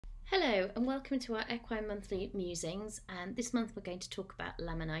Hello and welcome to our Equine Monthly Musings, and this month we're going to talk about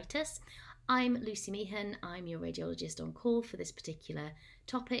laminitis. I'm Lucy Meehan, I'm your radiologist on call for this particular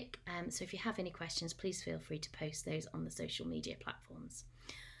topic, so if you have any questions please feel free to post those on the social media platforms.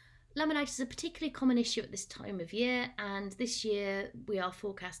 Laminitis is a particularly common issue at this time of year, and this year we are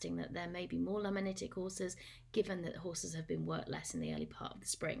forecasting that there may be more laminitic horses given that horses have been worked less in the early part of the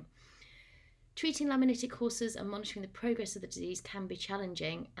spring. Treating laminitic horses and monitoring the progress of the disease can be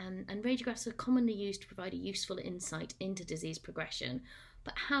challenging, and radiographs are commonly used to provide a useful insight into disease progression.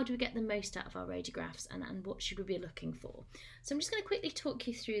 But how do we get the most out of our radiographs, and what should we be looking for? So I'm just going to quickly talk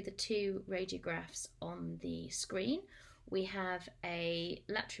you through the two radiographs on the screen. We have a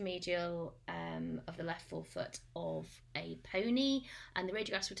lateromedial of the left forefoot of a pony, and the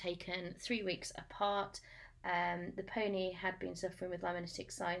radiographs were taken 3 weeks apart. The pony had been suffering with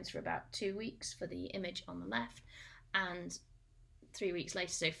laminitic signs for about 2 weeks for the image on the left, and 3 weeks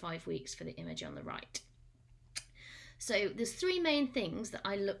later, so 5 weeks, for the image on the right. So there's three main things that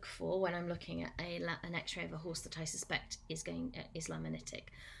I look for when I'm looking at an x-ray of a horse that I suspect is laminitic.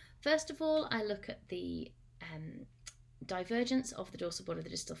 First of all, I look at the divergence of the dorsal border of the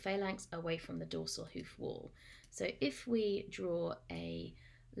distal phalanx away from the dorsal hoof wall. So if we draw a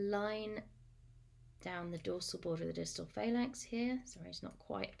line down the dorsal border of the distal phalanx here, sorry it's not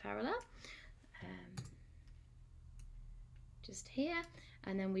quite parallel, just here,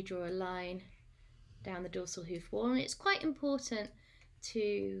 and then we draw a line down the dorsal hoof wall, and it's quite important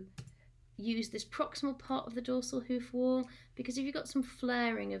to use this proximal part of the dorsal hoof wall, because if you've got some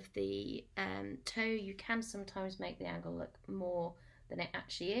flaring of the toe, you can sometimes make the angle look more than it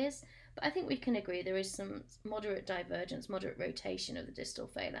actually is. But I think we can agree there is some moderate divergence, moderate rotation of the distal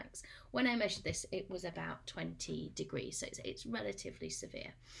phalanx. When I measured this, it was about 20 degrees, so it's relatively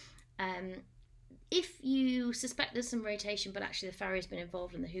severe. If you suspect there's some rotation, but actually the farrier's been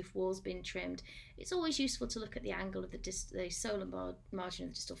involved and the hoof wall's been trimmed, it's always useful to look at the angle of the solar margin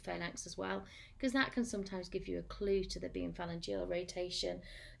of the distal phalanx as well, because that can sometimes give you a clue to there being phalangeal rotation.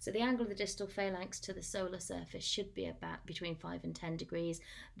 So the angle of the distal phalanx to the solar surface should be about between 5 and 10 degrees.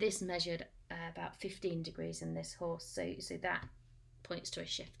 This measured about 15 degrees in this horse, so that points to a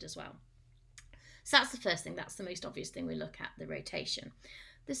shift as well. So that's the first thing, that's the most obvious thing we look at, the rotation.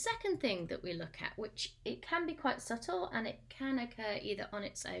 The second thing that we look at, which it can be quite subtle and it can occur either on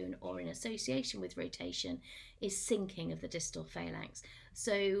its own or in association with rotation, is sinking of the distal phalanx.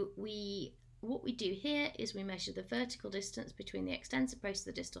 So what we do here is we measure the vertical distance between the extensor post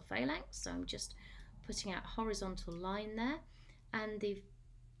of the distal phalanx, so I'm just putting out a horizontal line there, and the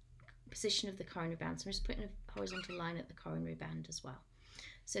position of the coronary band, so I'm just putting a horizontal line at the coronary band as well.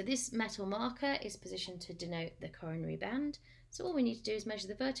 So this metal marker is positioned to denote the coronary band. So all we need to do is measure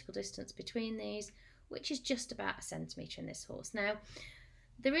the vertical distance between these, which is just about 1 centimetre in this horse. Now,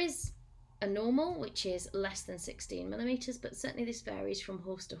 there is a normal, which is less than 16 millimetres, but certainly this varies from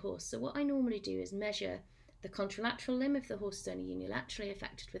horse to horse. So what I normally do is measure the contralateral limb if the horse is only unilaterally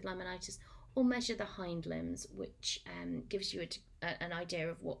affected with laminitis, or measure the hind limbs, which gives you an idea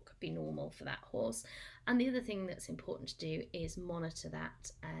of what could be normal for that horse. And the other thing that's important to do is monitor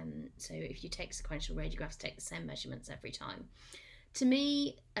that. So if you take sequential radiographs, take the same measurements every time. To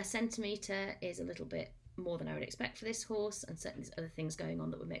me, 1 centimetre is a little bit more than I would expect for this horse, and certainly there's other things going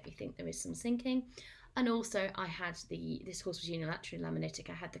on that would make me think there is some sinking. And also I had this horse was unilaterally laminitic,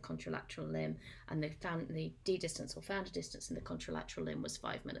 I had the contralateral limb, and the D distance or founder distance in the contralateral limb was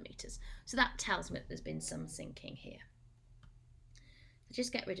 5 millimetres. So that tells me that there's been some sinking here.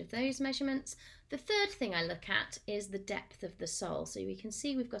 Just get rid of those measurements. The third thing I look at is the depth of the sole. So we can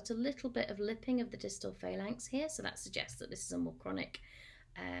see we've got a little bit of lipping of the distal phalanx here, so that suggests that this is a more chronic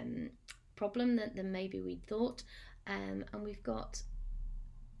problem than maybe we'd thought. And we've got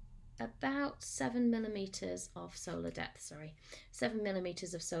about 7 millimetres of solar depth, 7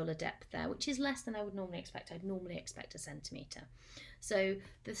 millimetres of solar depth there, which is less than I would normally expect. I'd normally expect 1 centimetre. So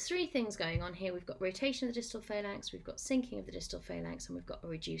the three things going on here: we've got rotation of the distal phalanx, we've got sinking of the distal phalanx, and we've got a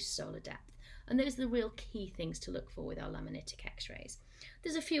reduced solar depth. And those are the real key things to look for with our laminitic x-rays.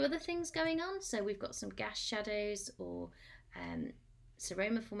 There's a few other things going on. So we've got some gas shadows or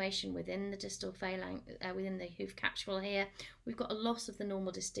seroma formation within the distal phalanx, within the hoof capsule here. We've got a loss of the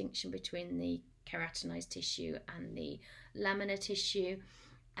normal distinction between the keratinized tissue and the laminar tissue.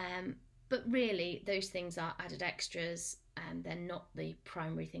 But really, those things are added extras, and they're not the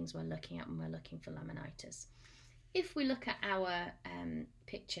primary things we're looking at when we're looking for laminitis. If we look at our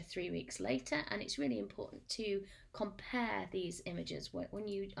picture 3 weeks later, and it's really important to compare these images when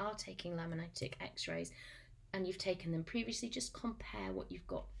you are taking laminitic x-rays and you've taken them previously, just compare what you've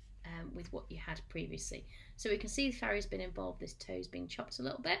got with what you had previously. So we can see the farrier's been involved, this toe's been chopped a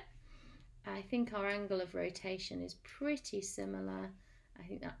little bit. I think our angle of rotation is pretty similar. I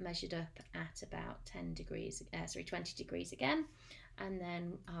think that measured up at about 20 degrees again. And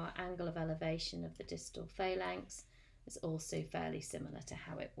then our angle of elevation of the distal phalanx is also fairly similar to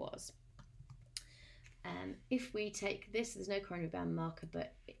how it was. If we take this, there's no coronary band marker,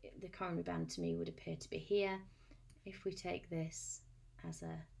 but the coronary band to me would appear to be here. If we take this as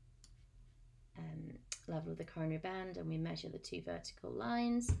a level of the coronary band and we measure the two vertical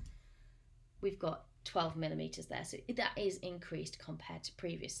lines, we've got 12 millimeters there, so that is increased compared to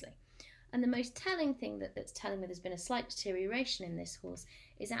previously. And the most telling thing that's telling me there's been a slight deterioration in this horse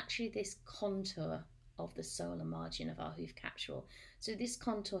is actually this contour of the solar margin of our hoof capsule. So this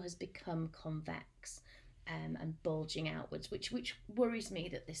contour has become convex and bulging outwards, which worries me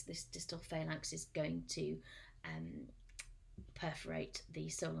that this distal phalanx is going to perforate the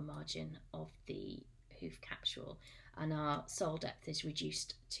solar margin of the hoof capsule, and our sole depth is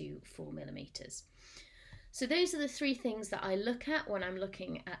reduced to 4 millimeters. So those are the three things that I look at when I'm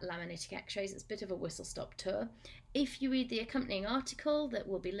looking at laminitic x-rays. It's a bit of a whistle-stop tour. If you read the accompanying article that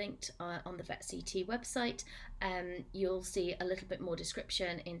will be linked on the VetCT website, you'll see a little bit more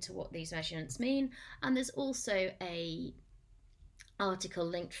description into what these measurements mean. And there's also a article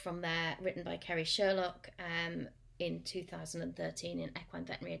linked from there written by Kerry Sherlock in 2013 in Equine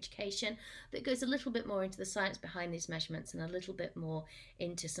Veterinary Education that goes a little bit more into the science behind these measurements and a little bit more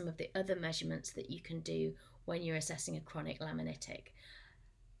into some of the other measurements that you can do when you're assessing a chronic laminitic.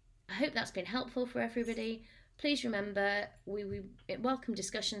 I hope that's been helpful for everybody. Please remember, we welcome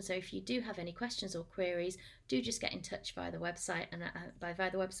discussion, so if you do have any questions or queries, do just get in touch via the website and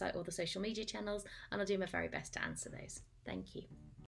via the website or the social media channels, and I'll do my very best to answer those. Thank you.